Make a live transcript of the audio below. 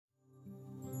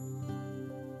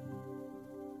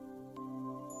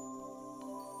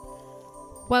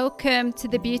Welcome to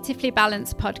the Beautifully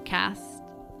Balanced podcast.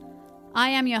 I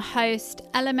am your host,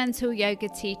 elemental yoga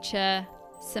teacher,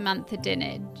 Samantha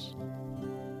Dinage.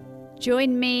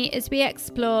 Join me as we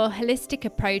explore holistic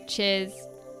approaches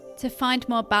to find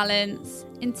more balance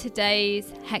in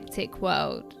today's hectic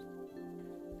world.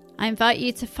 I invite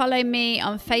you to follow me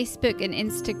on Facebook and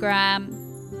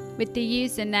Instagram with the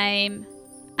username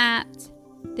at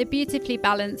the Beautifully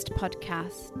Balanced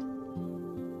podcast.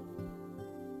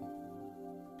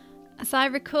 As I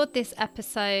record this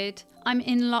episode, I'm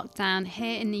in lockdown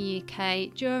here in the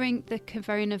UK during the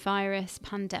coronavirus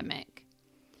pandemic.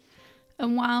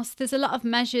 And whilst there's a lot of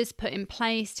measures put in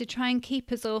place to try and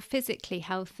keep us all physically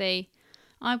healthy,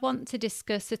 I want to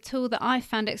discuss a tool that I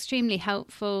found extremely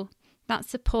helpful that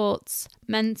supports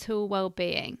mental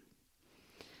well-being.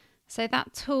 So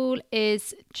that tool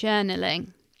is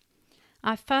journaling.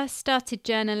 I first started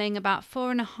journaling about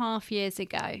 4.5 years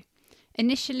ago.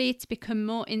 Initially to become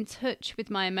more in touch with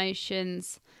my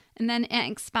emotions, and then it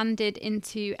expanded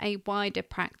into a wider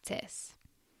practice.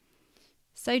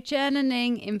 So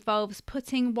journaling involves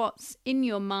putting what's in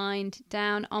your mind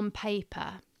down on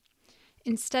paper.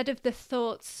 Instead of the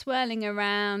thoughts swirling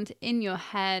around in your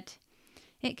head,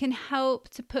 it can help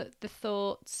to put the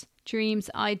thoughts, dreams,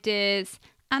 ideas,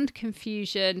 and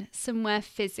confusion somewhere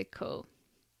physical.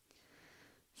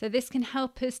 So this can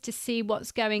help us to see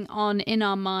what's going on in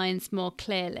our minds more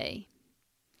clearly.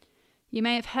 You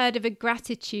may have heard of a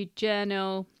gratitude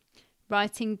journal,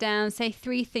 writing down, say,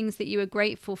 3 things that you are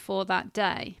grateful for that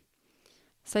day.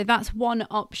 So that's one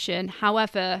option.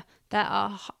 However, there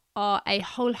are a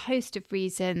whole host of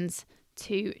reasons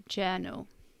to journal.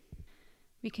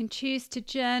 We can choose to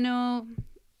journal,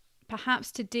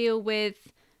 perhaps to deal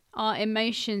with our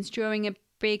emotions during a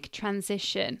big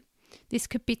transition. This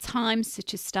could be times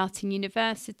such as starting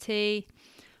university,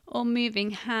 or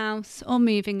moving house, or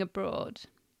moving abroad.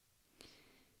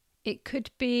 It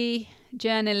could be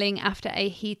journaling after a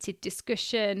heated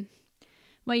discussion,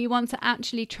 where you want to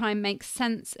actually try and make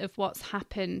sense of what's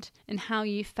happened and how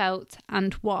you felt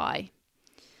and why.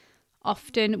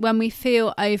 Often when we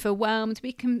feel overwhelmed,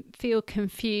 we can feel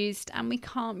confused and we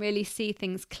can't really see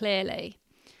things clearly.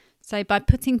 So by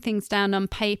putting things down on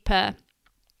paper,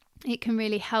 it can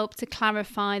really help to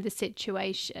clarify the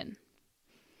situation.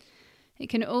 It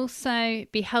can also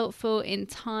be helpful in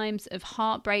times of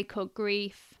heartbreak or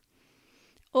grief,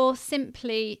 or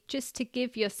simply just to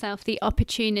give yourself the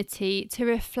opportunity to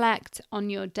reflect on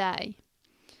your day.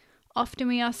 Often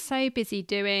we are so busy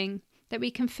doing that we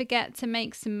can forget to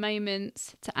make some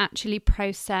moments to actually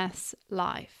process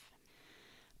life.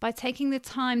 By taking the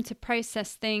time to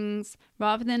process things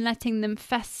rather than letting them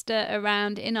fester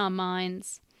around in our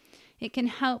minds, it can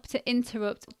help to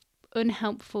interrupt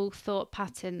unhelpful thought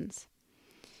patterns.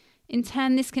 In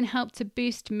turn, this can help to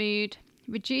boost mood,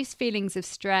 reduce feelings of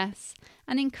stress,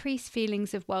 and increase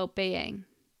feelings of well-being.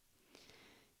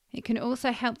 It can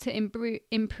also help to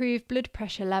improve blood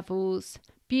pressure levels,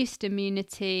 boost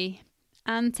immunity,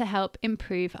 and to help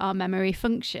improve our memory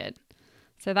function.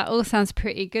 So that all sounds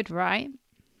pretty good, right?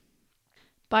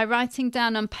 By writing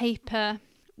down on paper,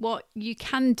 what you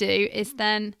can do is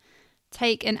then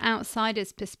take an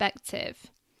outsider's perspective.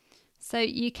 So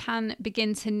you can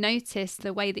begin to notice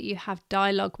the way that you have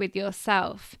dialogue with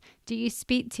yourself. Do you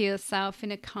speak to yourself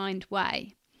in a kind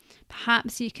way?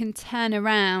 Perhaps you can turn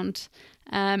around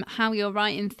how you're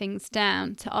writing things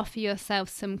down to offer yourself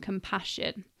some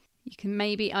compassion. You can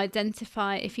maybe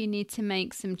identify if you need to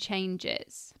make some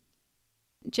changes.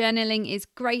 Journaling is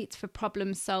great for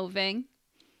problem solving.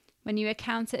 When you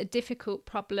encounter a difficult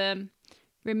problem,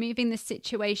 removing the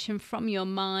situation from your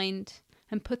mind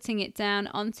and putting it down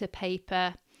onto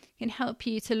paper can help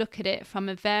you to look at it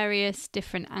from various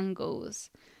different angles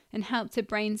and help to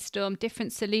brainstorm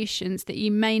different solutions that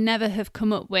you may never have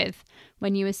come up with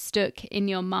when you were stuck in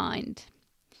your mind.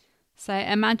 So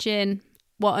imagine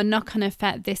what a knock-on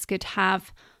effect this could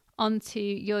have onto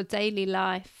your daily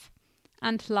life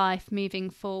and life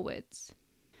moving forwards.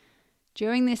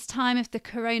 During this time of the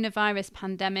coronavirus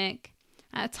pandemic,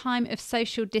 at a time of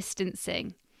social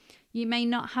distancing, you may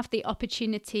not have the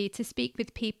opportunity to speak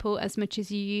with people as much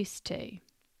as you used to.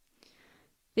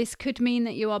 This could mean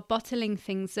that you are bottling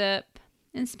things up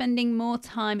and spending more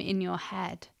time in your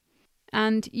head.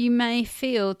 And you may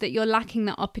feel that you're lacking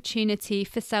that opportunity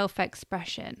for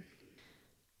self-expression.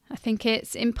 I think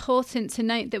it's important to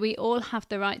note that we all have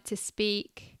the right to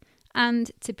speak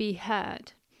and to be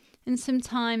heard. And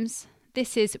sometimes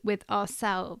this is with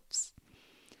ourselves.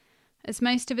 As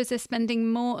most of us are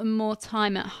spending more and more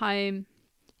time at home,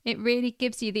 it really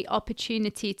gives you the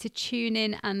opportunity to tune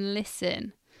in and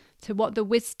listen to what the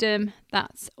wisdom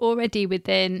that's already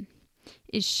within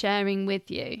is sharing with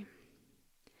you.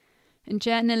 And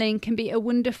journaling can be a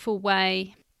wonderful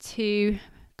way to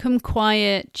come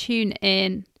quiet, tune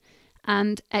in,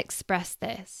 and express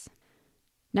this.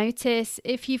 Notice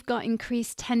if you've got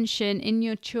increased tension in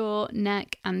your jaw,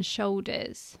 neck, and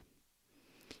shoulders.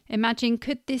 Imagine,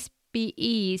 could this be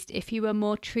eased if you were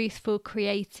more truthful,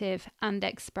 creative, and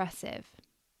expressive?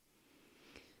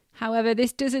 However,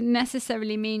 this doesn't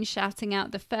necessarily mean shouting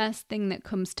out the first thing that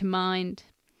comes to mind,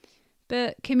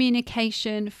 but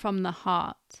communication from the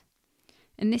heart.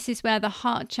 And this is where the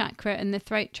heart chakra and the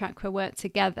throat chakra work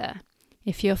together,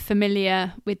 if you're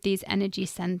familiar with these energy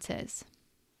centers.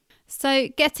 So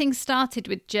getting started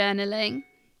with journaling.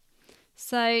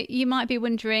 So you might be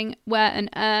wondering where on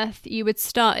earth you would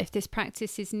start if this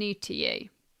practice is new to you.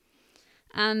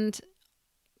 And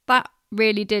that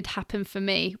really did happen for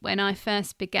me when I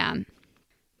first began.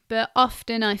 But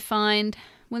often I find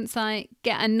once I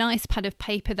get a nice pad of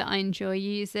paper that I enjoy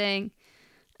using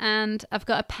and I've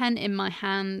got a pen in my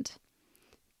hand,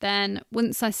 then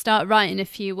once I start writing a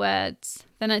few words,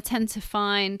 then I tend to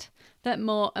find that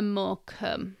more and more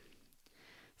come.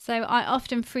 So I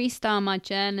often freestyle my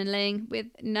journaling with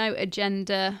no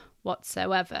agenda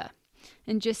whatsoever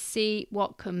and just see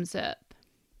what comes up.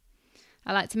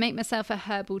 I like to make myself a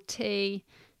herbal tea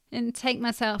and take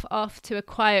myself off to a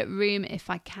quiet room if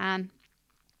I can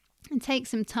and take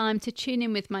some time to tune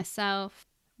in with myself,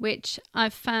 which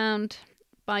I've found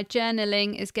by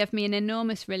journaling has given me an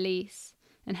enormous release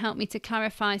and helped me to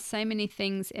clarify so many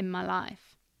things in my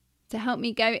life. To help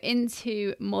me go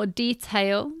into more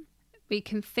detail, we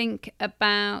can think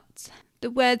about the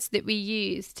words that we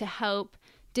use to help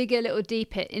dig a little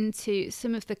deeper into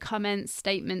some of the comments,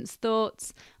 statements,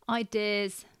 thoughts,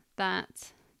 ideas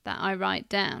that I write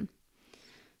down.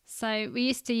 So we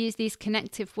used to use these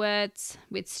connective words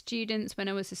with students when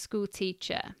I was a school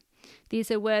teacher. These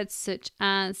are words such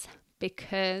as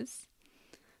because,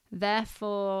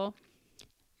 therefore,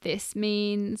 this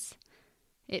means,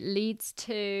 it leads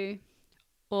to,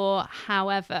 or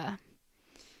however.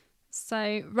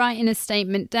 So writing a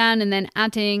statement down and then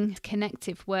adding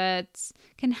connective words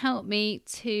can help me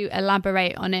to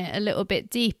elaborate on it a little bit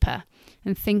deeper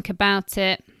and think about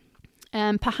it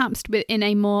perhaps in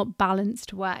a more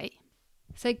balanced way.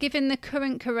 So given the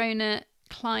current corona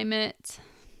climate,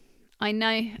 I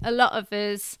know a lot of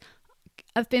us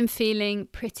have been feeling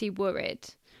pretty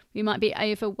worried. We might be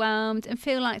overwhelmed and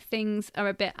feel like things are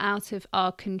a bit out of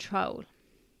our control.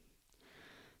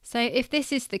 So if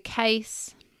this is the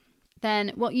case,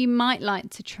 then what you might like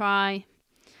to try,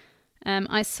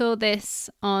 I saw this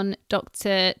on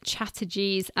Dr.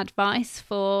 Chatterjee's advice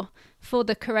for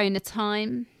the corona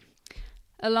time.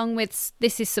 Along with,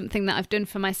 this is something that I've done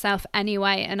for myself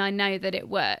anyway, and I know that it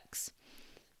works.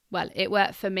 Well, it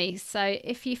worked for me. So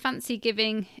if you fancy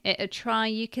giving it a try,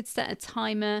 you could set a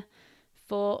timer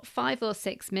for 5 or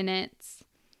 6 minutes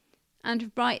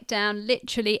and write down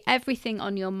literally everything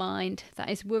on your mind that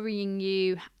is worrying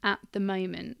you at the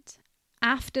moment.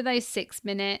 After those 6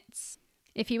 minutes,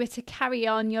 if you were to carry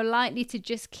on, you're likely to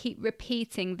just keep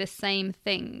repeating the same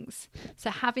things. So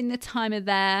having the timer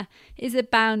there is a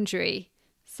boundary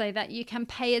so that you can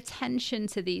pay attention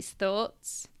to these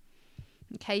thoughts.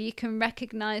 Okay, you can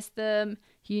recognize them.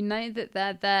 You know that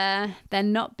they're there. They're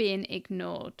not being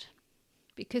ignored.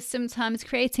 Because sometimes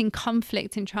creating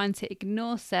conflict and trying to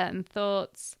ignore certain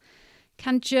thoughts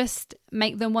can just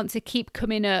make them want to keep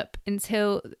coming up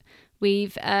until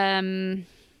we've, can't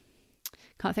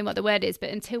think what the word is, but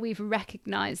until we've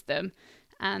recognized them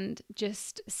and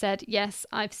just said, yes,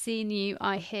 I've seen you,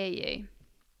 I hear you.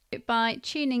 By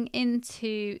tuning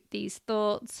into these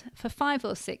thoughts for 5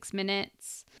 or 6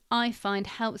 minutes, I find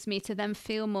helps me to then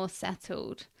feel more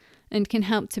settled and can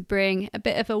help to bring a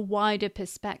bit of a wider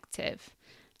perspective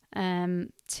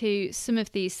to some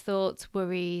of these thoughts,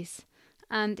 worries,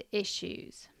 and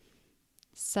issues.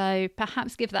 So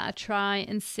perhaps give that a try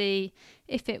and see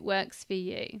if it works for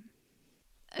you.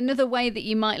 Another way that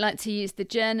you might like to use the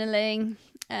journaling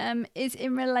is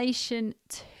in relation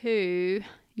to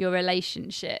your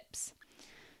relationships.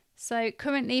 So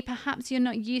currently, perhaps you're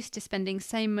not used to spending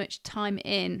so much time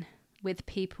in with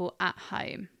people at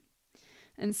home,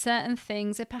 and certain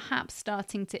things are perhaps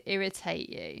starting to irritate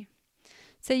you.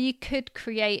 So you could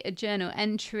create a journal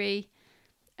entry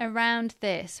around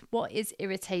this. What is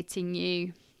irritating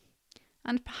you?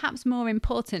 And perhaps more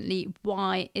importantly,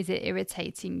 why is it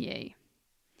irritating you?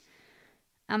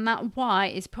 And that why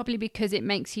is probably because it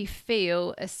makes you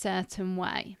feel a certain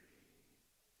way.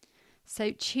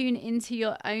 So tune into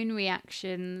your own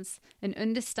reactions and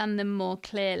understand them more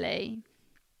clearly.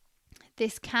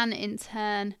 This can in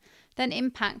turn then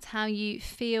impact how you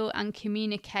feel and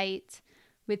communicate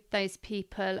with those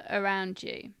people around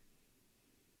you.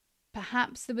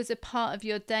 Perhaps there was a part of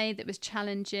your day that was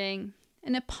challenging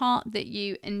and a part that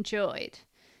you enjoyed.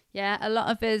 Yeah, a lot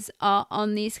of us are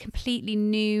on these completely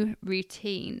new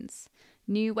routines,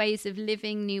 new ways of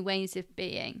living, new ways of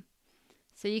being.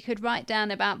 So you could write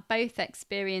down about both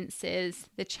experiences,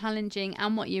 the challenging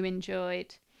and what you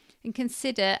enjoyed, and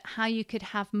consider how you could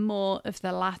have more of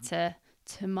the latter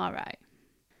tomorrow.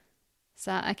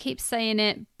 So I keep saying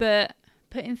it, but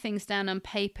putting things down on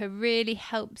paper really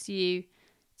helps you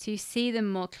to see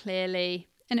them more clearly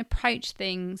and approach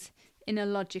things in a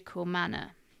logical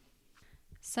manner.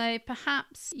 So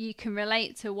perhaps you can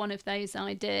relate to one of those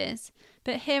ideas,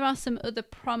 but here are some other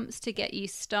prompts to get you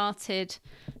started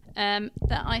that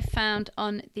I found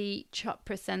on the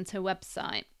Chopra Center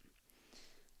website.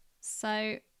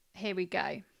 So here we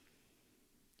go.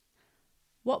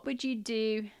 What would you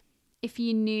do if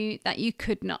you knew that you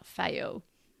could not fail?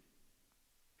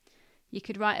 You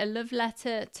could write a love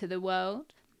letter to the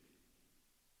world.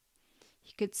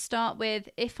 You could start with,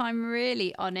 if I'm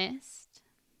really honest,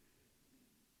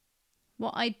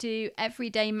 what I do every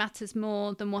day matters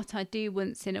more than what I do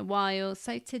once in a while,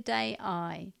 so today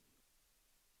I.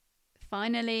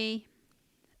 Finally,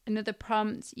 another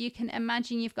prompt, you can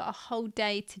imagine you've got a whole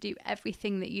day to do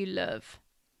everything that you love.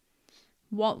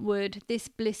 What would this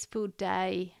blissful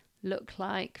day look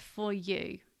like for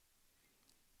you?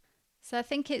 So I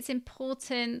think it's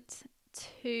important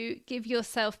to give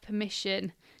yourself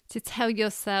permission to tell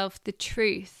yourself the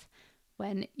truth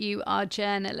when you are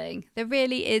journaling. There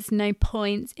really is no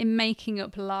point in making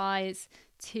up lies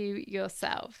to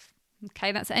yourself.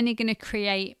 Okay, that's only going to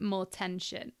create more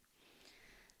tension.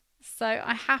 So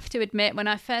I have to admit, when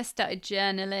I first started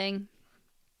journaling,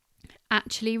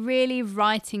 actually really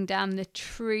writing down the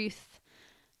truth,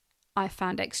 I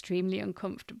found extremely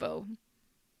uncomfortable.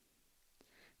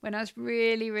 When I was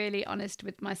really, really honest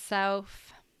with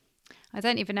myself, I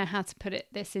don't even know how to put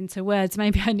this into words.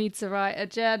 Maybe I need to write a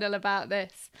journal about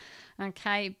this.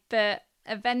 Okay, but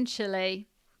eventually,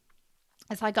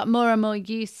 as I got more and more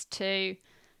used to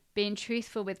being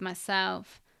truthful with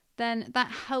myself, then that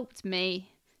helped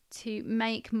me to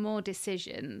make more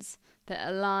decisions that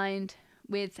aligned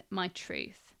with my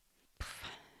truth.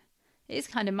 It's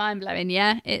kind of mind-blowing,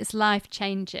 yeah? It's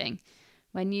life-changing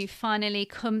when you finally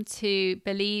come to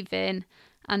believe in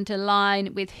and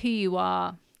align with who you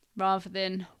are rather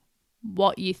than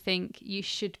what you think you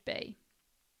should be.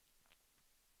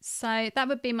 So that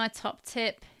would be my top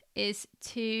tip, is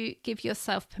to give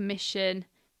yourself permission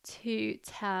to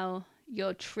tell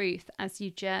your truth as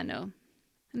you journal.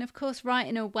 And of course, write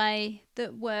in a way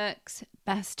that works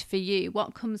best for you.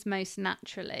 What comes most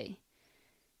naturally?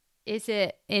 Is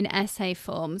it in essay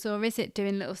forms, or is it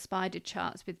doing little spider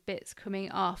charts with bits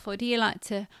coming off? Or do you like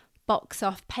to box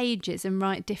off pages and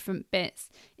write different bits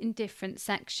in different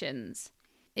sections?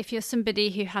 If you're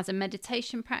somebody who has a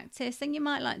meditation practice, then you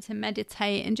might like to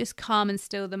meditate and just calm and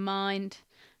still the mind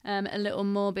a little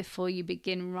more before you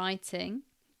begin writing.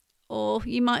 Or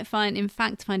you might find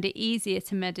it easier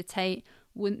to meditate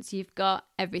once you've got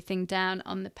everything down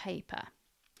on the paper.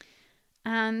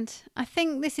 And I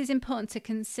think this is important to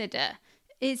consider.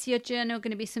 Is your journal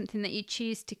going to be something that you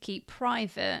choose to keep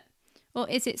private? Or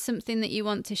is it something that you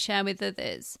want to share with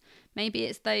others? Maybe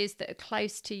it's those that are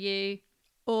close to you.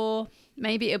 Or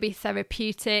maybe it'll be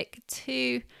therapeutic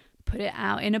to put it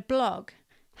out in a blog.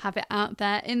 Have it out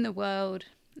there in the world.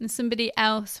 And somebody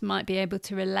else might be able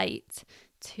to relate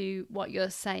to what you're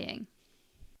saying.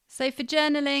 So for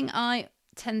journaling, I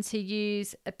tend to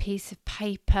use a piece of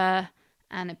paper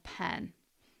and a pen.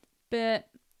 But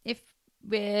if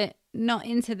we're not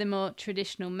into the more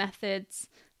traditional methods,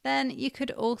 then you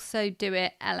could also do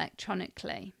it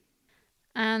electronically.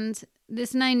 And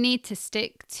there's no need to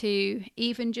stick to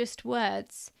even just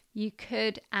words. You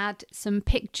could add some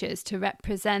pictures to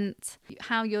represent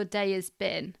how your day has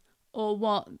been or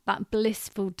what that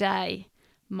blissful day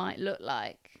might look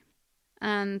like.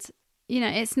 And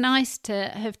it's nice to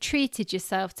have treated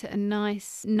yourself to a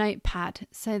nice notepad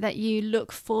so that you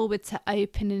look forward to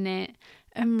opening it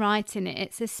and writing it.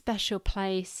 It's a special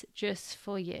place just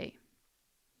for you.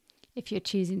 If you're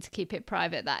choosing to keep it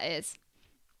private, that is.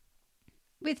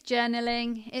 With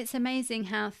journaling, it's amazing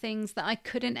how things that I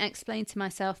couldn't explain to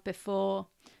myself before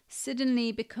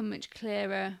suddenly become much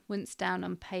clearer once down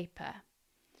on paper.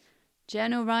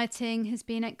 Journal writing has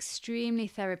been extremely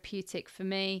therapeutic for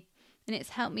me, and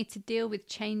it's helped me to deal with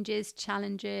changes,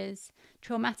 challenges,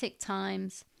 traumatic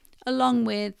times, along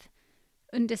with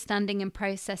understanding and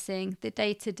processing the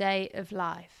day-to-day of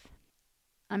life.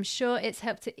 I'm sure it's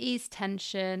helped to ease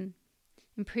tension,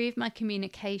 improve my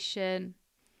communication,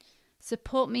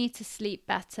 support me to sleep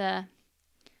better,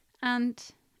 and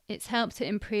it's helped to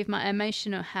improve my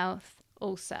emotional health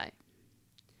also.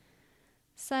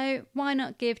 So why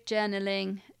not give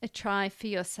journaling a try for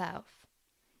yourself?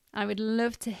 I would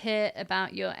love to hear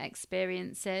about your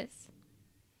experiences.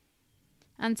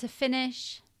 And to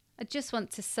finish, I just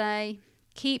want to say,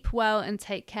 keep well and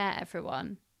take care,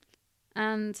 everyone.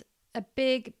 And a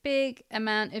big, big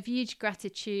amount of huge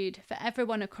gratitude for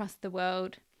everyone across the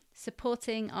world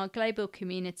supporting our global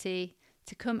community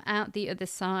to come out the other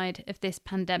side of this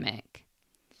pandemic.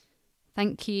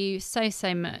 Thank you so,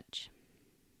 so much.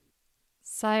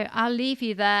 So I'll leave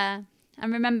you there.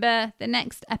 And remember, the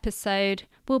next episode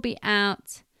will be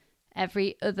out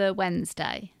every other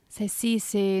Wednesday. So see you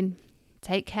soon.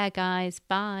 Take care, guys.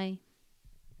 Bye.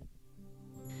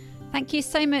 Thank you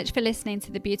so much for listening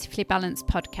to the Beautifully Balanced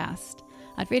podcast.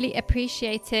 I'd really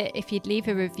appreciate it if you'd leave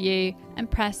a review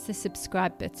and press the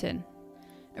subscribe button.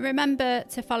 And remember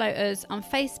to follow us on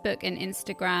Facebook and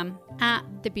Instagram at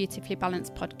the Beautifully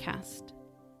Balanced podcast.